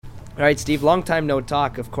All right, Steve, long time no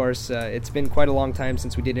talk, of course. It's been quite a long time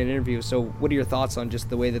since we did an interview. So what are your thoughts on just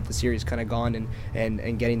the way that the series kind of gone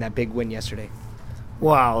and getting that big win yesterday?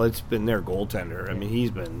 Well, it's been their goaltender. I mean, he's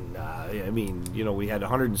been, we had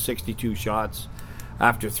 162 shots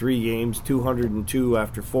after 3 games, 202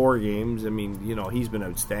 after 4 games. I mean, he's been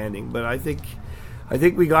outstanding. But I think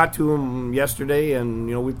we got to him yesterday, and,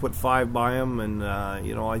 we put 5 by him. And, I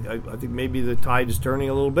think maybe the tide is turning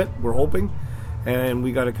a little bit. We're hoping. And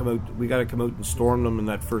we got to come out. We got to come out and storm them in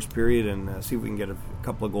that first period and see if we can get a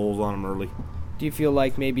couple of goals on them early. Do you feel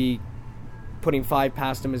like maybe putting 5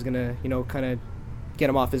 past him is going to, kind of get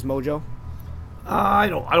him off his mojo? I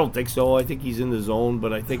don't think so. I think he's in the zone,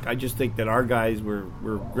 but I just think that our guys were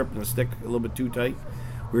gripping the stick a little bit too tight.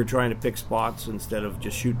 We were trying to pick spots instead of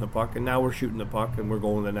just shooting the puck, and now we're shooting the puck and we're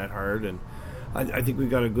going the net hard. And I think we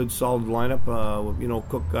got a good solid lineup.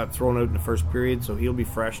 Cook got thrown out in the first period, so he'll be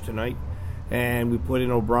fresh tonight. And we put in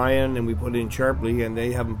O'Brien and we put in Sharpley, and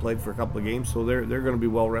they haven't played for a couple of games, so they're going to be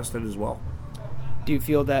well rested as well. Do you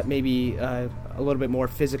feel that maybe a little bit more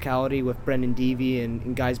physicality with Brendan Deavy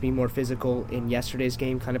and guys being more physical in yesterday's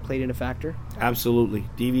game kind of played in a factor? Absolutely.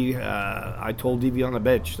 Deavy, I told Deavy on the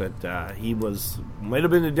bench that he might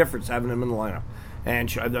have been the difference having him in the lineup.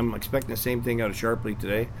 And I'm expecting the same thing out of Sharpley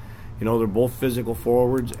today. They're both physical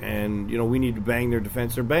forwards, and we need to bang their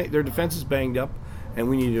defense. Their defense is banged up, and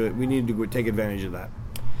we need to go take advantage of that.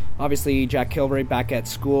 Obviously, Jack Kilray back at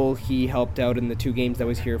school. He helped out in the 2 games that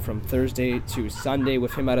was here from Thursday to Sunday.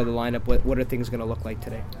 With him out of the lineup, what are things going to look like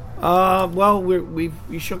today? Well, we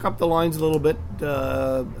shook up the lines a little bit.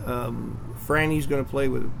 Franny's going to play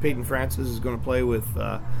with Peyton Francis is going to play with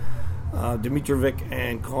Dimitrovic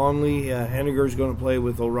and Conley. Henniger's going to play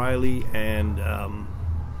with O'Reilly and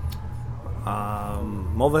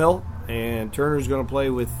Mulvihill. And Turner's going to play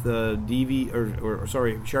with Sharpley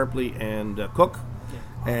and Cook.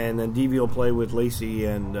 And then Deavy will play with Lacey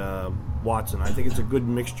and Watson. I think it's a good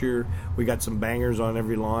mixture. We got some bangers on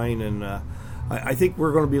every line, and I think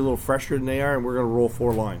we're going to be a little fresher than they are, and we're going to roll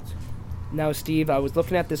 4 lines. Now, Steve, I was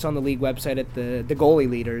looking at this on the league website at the goalie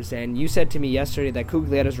leaders, and you said to me yesterday that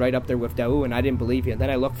Cuglietta's right up there with Daou, and I didn't believe you. And then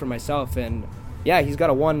I looked for myself, and yeah, he's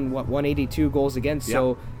got 182 goals against. Yep.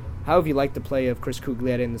 So how have you liked the play of Chris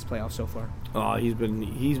Cuglietta in this playoff so far? He's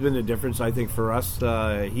been the difference, I think, for us.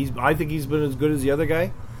 I think he's been as good as the other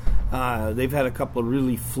guy. They've had a couple of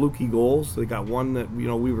really fluky goals. They got one that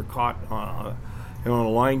we were caught on a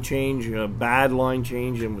line change, a bad line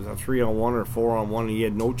change, and it was a 3-on-1 or 4-on-1, and he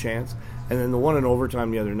had no chance. And then the one in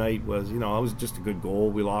overtime the other night was, it was just a good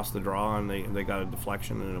goal. We lost the draw, and they got a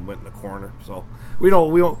deflection, and it went in the corner. So we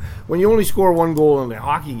don't. When you only score 1 goal in a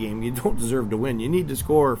hockey game, you don't deserve to win. You need to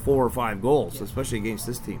score 4 or 5 goals, especially against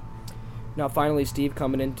this team. Now, finally, Steve,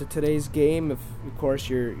 coming into today's game, of course,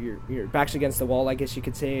 your back's against the wall, I guess you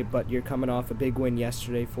could say, but you're coming off a big win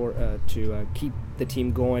yesterday to keep the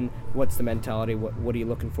team going. What's the mentality? What are you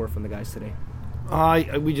looking for from the guys today?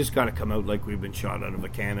 We just got to come out like we've been shot out of a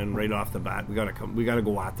cannon right off the bat. We got to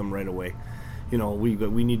go at them right away.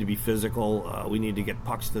 We need to be physical. We need to get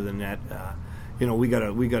pucks to the net. We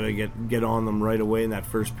gotta get on them right away in that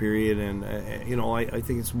first period. And I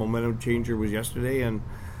think it's a momentum changer was yesterday. And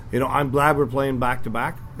I'm glad we're playing back to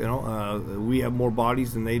back. We have more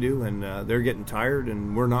bodies than they do, and they're getting tired,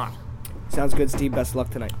 and we're not. Sounds good, Steve. Best of luck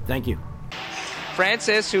tonight. Thank you.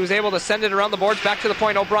 Francis, who's able to send it around the boards back to the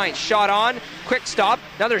point. O'Brien shot on, quick stop,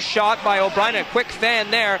 another shot by O'Brien, a quick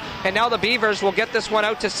fan there, and now the Beavers will get this one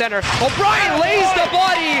out to center. O'Brien lays the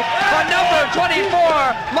body on number 24,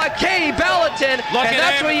 McKay Ballatin, and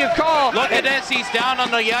that's what you call. Look at this, he's down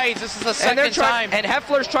on the ice. This is the second time. And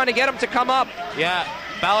Heffler's trying to get him to come up. Yeah.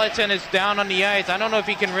 Ballatin is down on the ice. I don't know if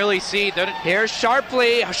he can really see. Here's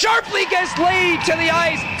Sharpley. Sharpley gets laid to the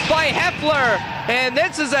ice by Heffler. And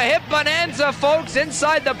this is a hit bonanza, folks,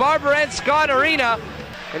 inside the Barbara Ann Scott Arena.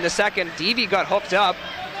 In the second, Deavy got hooked up.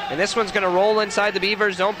 And this one's going to roll inside the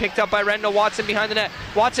Beavers zone, picked up by Rendell Watson behind the net.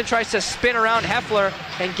 Watson tries to spin around Heffler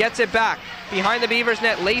and gets it back. Behind the Beavers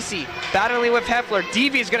net, Lacey battling with Heffler.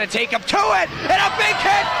 Deavy's going to take him to it, and a big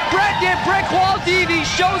hit! Brendan Brickwall Deavy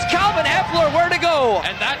shows Calvin Heffler where to go.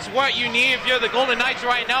 And that's what you need if you're the Golden Knights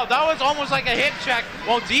right now. That was almost like a hit check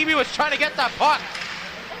while Deavy was trying to get that puck.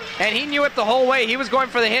 And he knew it the whole way. He was going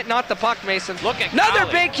for the hit, not the puck, Mason. Look at another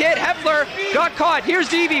Cowley. Big hit. Heffler got caught. Here's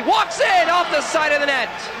Deavy. Walks in off the side of the net.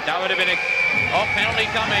 That would have been a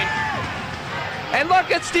penalty coming. And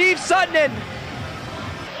look at Steve Sutton.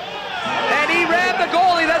 And he rammed the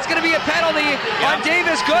goalie. That's going to be a penalty on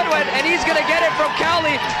Davis Goodwin. And he's going to get it from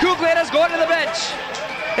Cowley. Cuglietta's going to the bench.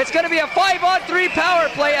 It's going to be a 5-on-3 power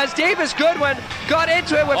play as Davis Goodwin got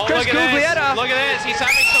into it with Chris Cuglietta. Look at this. He's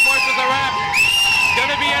having some work with the ref. Going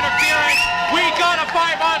to be interference.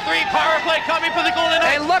 5-on-3 power play coming for the Golden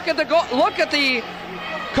Knights. And look at the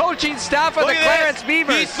coaching staff of the Clarence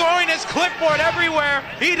Beavers. He's throwing his clipboard everywhere.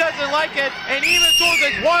 He doesn't like it, and even throws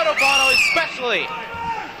his water bottle especially.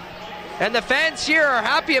 And the fans here are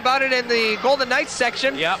happy about it in the Golden Knights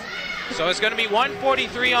section. Yep. So it's going to be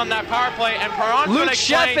 143 on that power play, and Perron's going to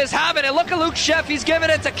explain. Luke Sheff is having it. Look at Luke Sheff. He's giving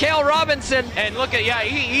it to Cale Robinson. And look at,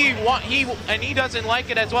 he doesn't like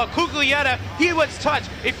it as well. Cuglietta, he was touched.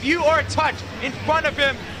 If you are touched in front of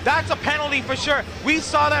him, that's a penalty for sure. We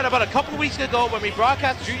saw that about a couple weeks ago when we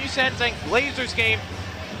broadcast Junior Sansing Blazers game.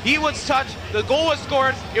 He was touched. The goal was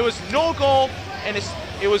scored. It was no goal, and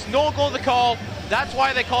it was no goal to call. That's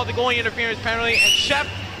why they called the goalie interference penalty. And Sheff,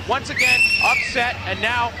 once again, upset, and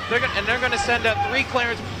now they're going to send 3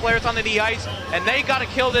 Clarence players onto the ice, and they got to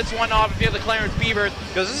kill this one off if you're the Clarence Beavers,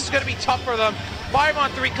 because this is going to be tough for them.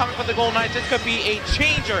 5-on-3 coming for the Golden Knights. This could be a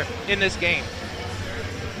changer in this game.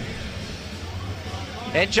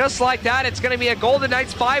 And just like that, it's going to be a Golden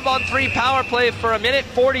Knights 5-on-3 power play for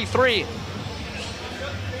 1:43.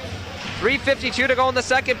 3:52 to go in the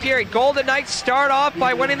second period. Golden Knights start off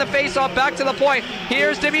by winning the faceoff back to the point.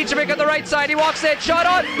 Here's Dimitrovic on the right side. He walks in, shot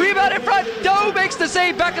on, rebound in front. Daou makes the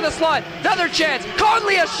save back in the slot. Another chance.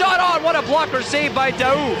 Conley a shot on. What a blocker save by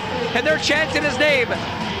Daou. And they're chanting his name.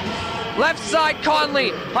 Left side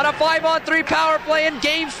Conley on a 5-on-3 power play in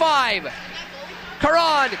game 5.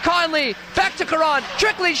 Caron, Conley, back to Caron.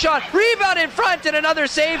 Trickling shot, rebound in front, and another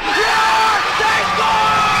save. They score!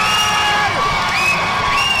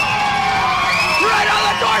 Right on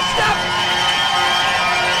the doorstep!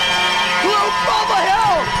 Luke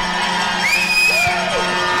Mulvihill!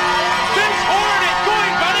 This horn is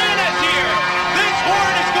going bananas here! This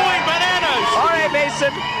horn is going bananas! All right, Mason.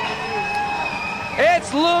 It's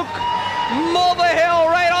Luke Mulvihill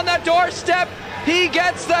right on the doorstep. He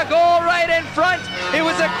gets the goal right in front. It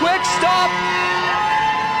was a quick stop.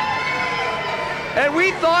 And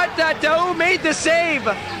we thought that Daou made the save.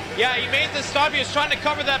 Yeah, he made the stop. He was trying to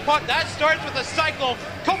cover that puck. That starts with a cycle.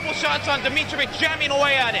 Couple shots on Dimitrovic jamming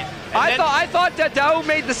away at it. I thought that Daou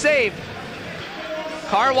made the save.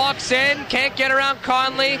 Carr walks in, can't get around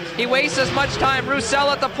Conley. He wastes as much time. Roussel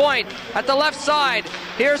at the point, at the left side.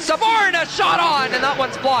 Here's Savorna, shot on, and that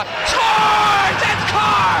one's blocked. Scores! It's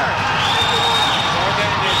Carr!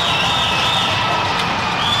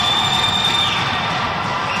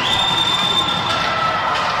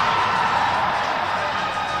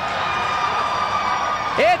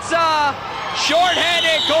 It's a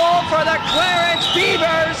shorthanded goal for the Clarence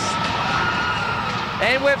Beavers.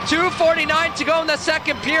 And with 2:49 to go in the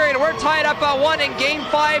second period, we're tied up at 1 in Game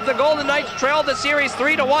 5. The Golden Knights trail the series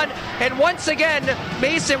 3-1. And once again,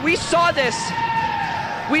 Mason, we saw this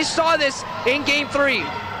in Game 3.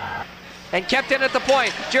 And kept it at the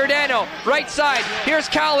point. Giordano, right side. Here's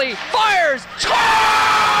Cowley. Fires! Scores!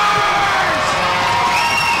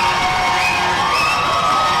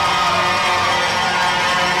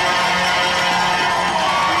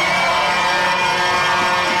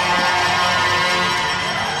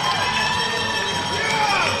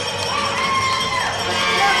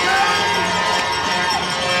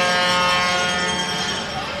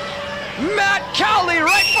 Cowley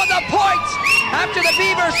right from the point after the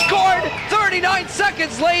Beavers scored. 39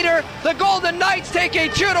 seconds later, the Golden Knights take a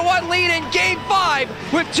 2-1 lead in Game 5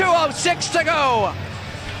 with 2:06 to go.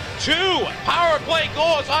 2 power play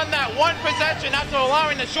goals on that one possession after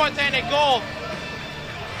allowing the short-handed goal.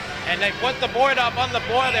 And they put the board up on the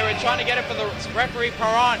board. They were trying to get it for the referee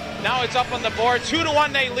Perron. Now it's up on the board.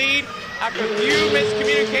 2-1 they lead after a few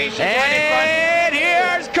miscommunications. And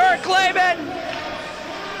here's Kirk Lehman.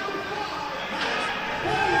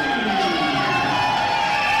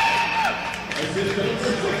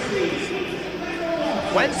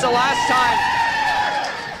 When's the last time,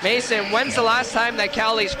 Mason, when's the last time that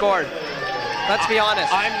Cowley scored? Let's be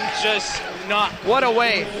honest. I'm just not. What a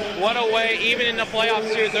way. What a way, even in the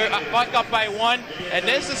playoffs here. They're up by 1, and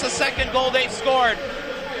this is the second goal they scored.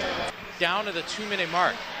 Down to the 2-minute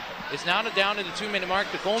mark. It's now down to the 2-minute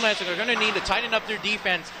mark. The Golden Knights are going to need to tighten up their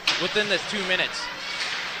defense within this 2 minutes.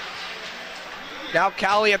 Now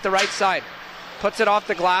Cowley at the right side. Puts it off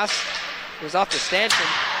the glass. It was off the stanchion.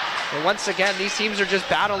 And once again, these teams are just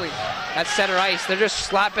battling at center ice. They're just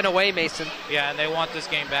slapping away, Mason. Yeah, and they want this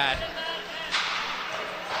game bad.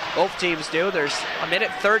 Both teams do. There's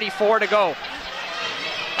 1:34 to go.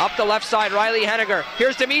 Up the left side, Riley Henniger.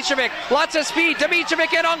 Here's Dimitrovic. Lots of speed.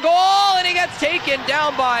 Dimitrovic in on goal, and he gets taken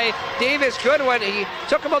down by Davis Goodwin. He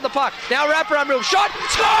took him on the puck. Now wraparound move. Shot.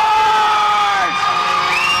 Scores!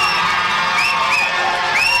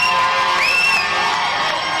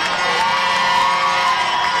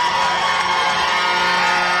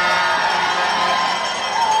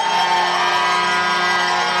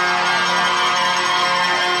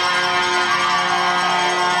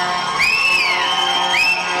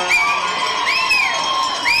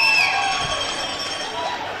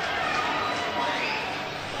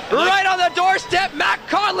 on the doorstep. Matt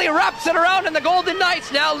Conley wraps it around, and the Golden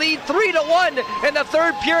Knights now lead 3-1 in the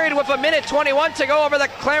third period with 1:21 to go over the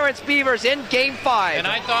Clarence Beavers in Game 5. And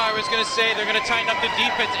I thought I was going to say they're going to tighten up the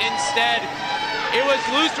defense. Instead, it was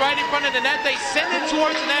loose right in front of the net. They send it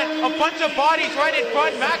towards the net. A bunch of bodies right in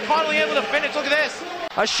front. Matt Conley able to finish. Look at this.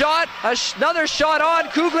 A shot, another shot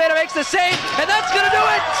on. Kuglieta makes the save, and that's going to do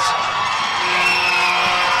it.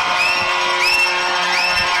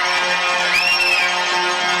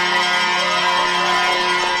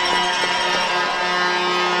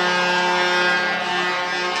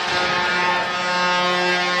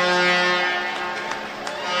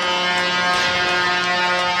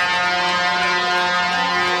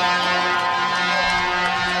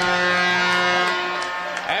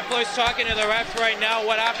 Talking to the refs right now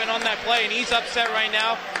what happened on that play, and he's upset right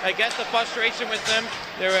now. I get the frustration with them.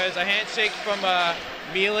 There was a handshake from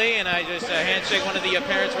Mealy, and I just handshake one of the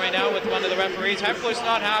parents right now with one of the referees. Heffler's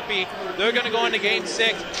not happy. They're going to go into Game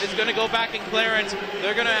 6. It's going to go back in Clarence.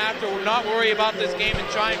 They're going to have to not worry about this game and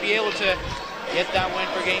try and be able to get that win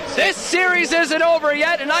for Game 6. This series isn't over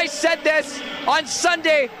yet, and I said this on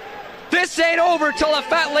Sunday. This ain't over till the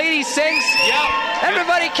fat lady sings. Yeah.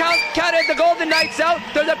 Everybody counted the Golden Knights out.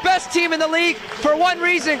 They're the best team in the league for one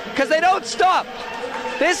reason, because they don't stop.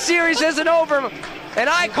 This series isn't over, and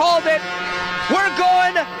I called it. We're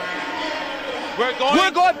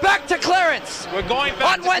going back to Clarence. We're going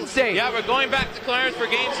back on Wednesday. Yeah, we're going back to Clarence for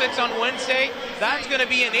Game 6 on Wednesday. That's going to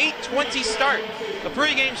be an 8:20 start. The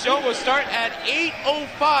pregame show will start at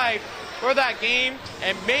 8:05 for that game,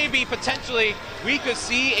 and maybe potentially we could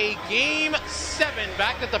see a Game 7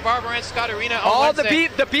 back at the Barbara Scott Arena on Wednesday.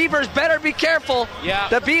 The Beavers better be careful. Yeah.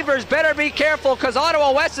 The Beavers better be careful, because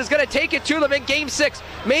Ottawa West is going to take it to them in Game 6.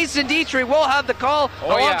 Mason Dietrich will have the call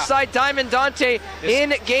alongside Diamond Dante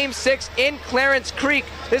in Game 6 in Clarence Creek.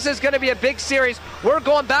 This is going to be a big series. We're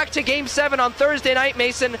going back to Game 7 on Thursday night,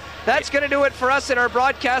 Mason. That's going to do it for us in our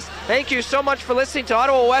broadcast. Thank you so much for listening to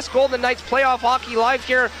Ottawa West Golden Knights Playoff Hockey live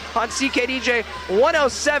here on CKDJ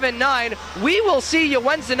 107.9. We will see you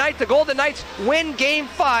Wednesday night. The Golden Knights win Game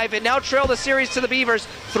 5 and now trail the series to the Beavers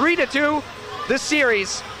 3-2 the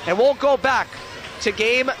series. And we'll go back to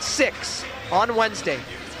Game 6 on Wednesday.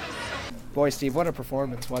 Boy, Steve, what a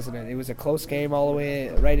performance, wasn't it? It was a close game all the way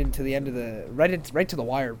right into the end of the right to the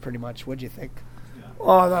wire, pretty much. What'd you think?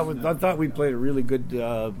 Oh, I thought we played a really good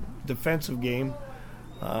defensive game.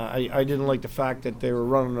 I didn't like the fact that they were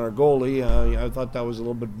running our goalie. I thought that was a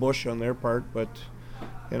little bit bush on their part, but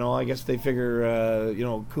I guess they figure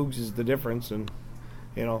Cougs is the difference, and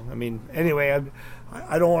anyway,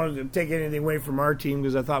 I don't want to take anything away from our team,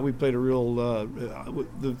 because I thought we played a real.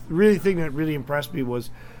 The really thing that really impressed me was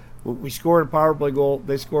we scored a power play goal.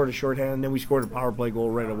 They scored a shorthand, and then we scored a power play goal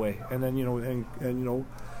right away. And then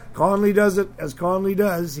Conley does it as Conley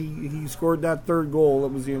does. He scored that third goal.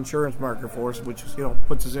 It was the insurance marker for us, which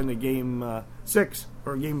puts us into Game 6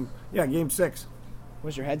 or Game 6.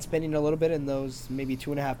 Was your head spinning a little bit in those maybe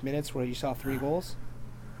 2.5 minutes where you saw 3 goals?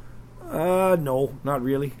 No, not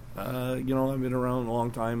really. I've been around a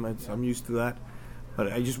long time. I'm used to that.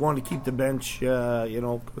 But I just wanted to keep the bench,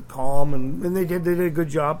 calm, and they did a good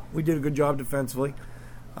job. We did a good job defensively.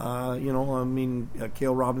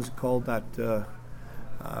 Cale Robinson called that the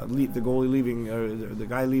goalie leaving, the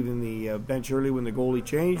guy leaving the bench early when the goalie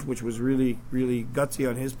changed, which was really, really gutsy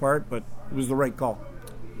on his part, but it was the right call.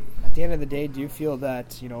 At the end of the day, do you feel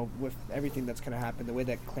that, with everything that's kind of happened, the way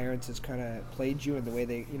that Clarence has kind of played you and the way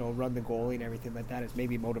they, run the goalie and everything like that is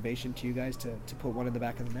maybe motivation to you guys to put one in the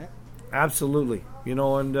back of the net? Absolutely.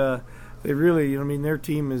 And they really, their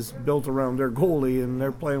team is built around their goalie and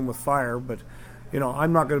they're playing with fire, but,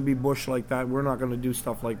 I'm not going to be bush like that. We're not going to do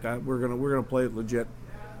stuff like that. We're going to play it legit.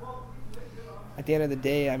 At the end of the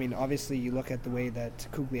day, obviously you look at the way that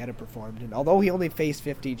Kuglieta performed, and although he only faced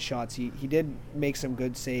 15 shots, he did make some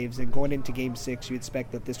good saves, and going into Game 6, you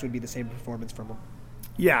expect that this would be the same performance from him.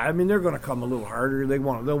 Yeah, they're going to come a little harder. They'll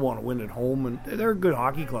want to win at home, and they're a good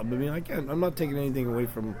hockey club. I'm not taking anything away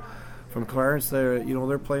from Clarence.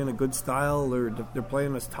 They're playing a good style. They're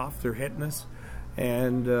playing us tough. They're hitting us.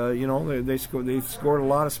 And they've scored a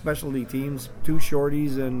lot of specialty teams, 2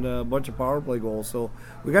 shorties and a bunch of power play goals. So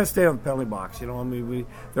we got to stay on the penalty box.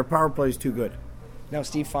 Their power play is too good. Now,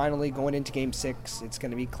 Steve, finally going into Game 6, it's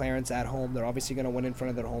going to be Clarence at home. They're obviously going to win in front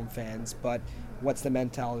of their home fans. But what's the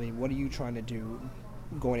mentality? What are you trying to do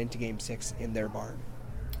going into Game 6 in their barn?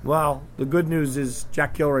 Well, the good news is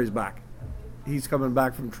Jack Kilrea's back. He's coming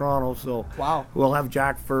back from Toronto, so wow. We'll have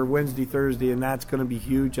Jack for Wednesday, Thursday, and that's going to be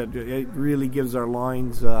huge. It really gives our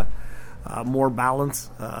lines a more balance.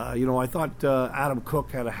 I thought Adam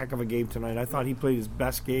Cook had a heck of a game tonight. I thought he played his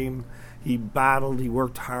best game. He battled. He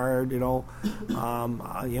worked hard. And I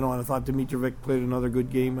thought Dimitrovic played another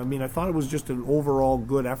good game. I mean, I thought it was just an overall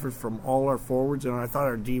good effort from all our forwards, and I thought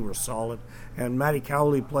our D were solid. And Matty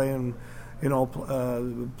Cowley played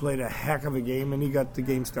a heck of a game, and he got the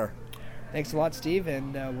game star. Thanks a lot, Steve,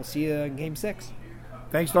 and we'll see you in Game 6.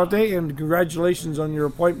 Thanks, Dante, and congratulations on your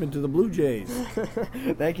appointment to the Blue Jays.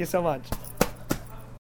 Thank you so much.